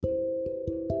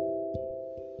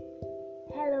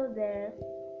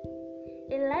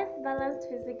life balanced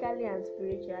physically and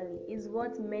spiritually is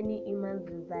what many humans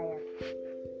desire.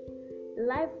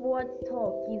 Life Worth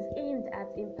Talk is aimed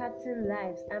at impacting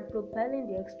lives and propelling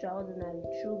the extraordinary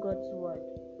through God's Word.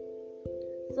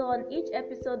 So, on each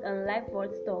episode on Life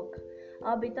Worth Talk,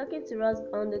 I'll be talking to us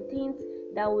on the things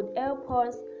that would help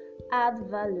us add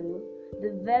value,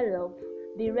 develop,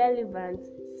 be relevant,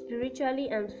 spiritually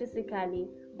and physically,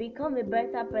 become a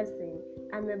better person,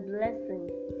 and a blessing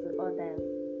to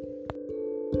others.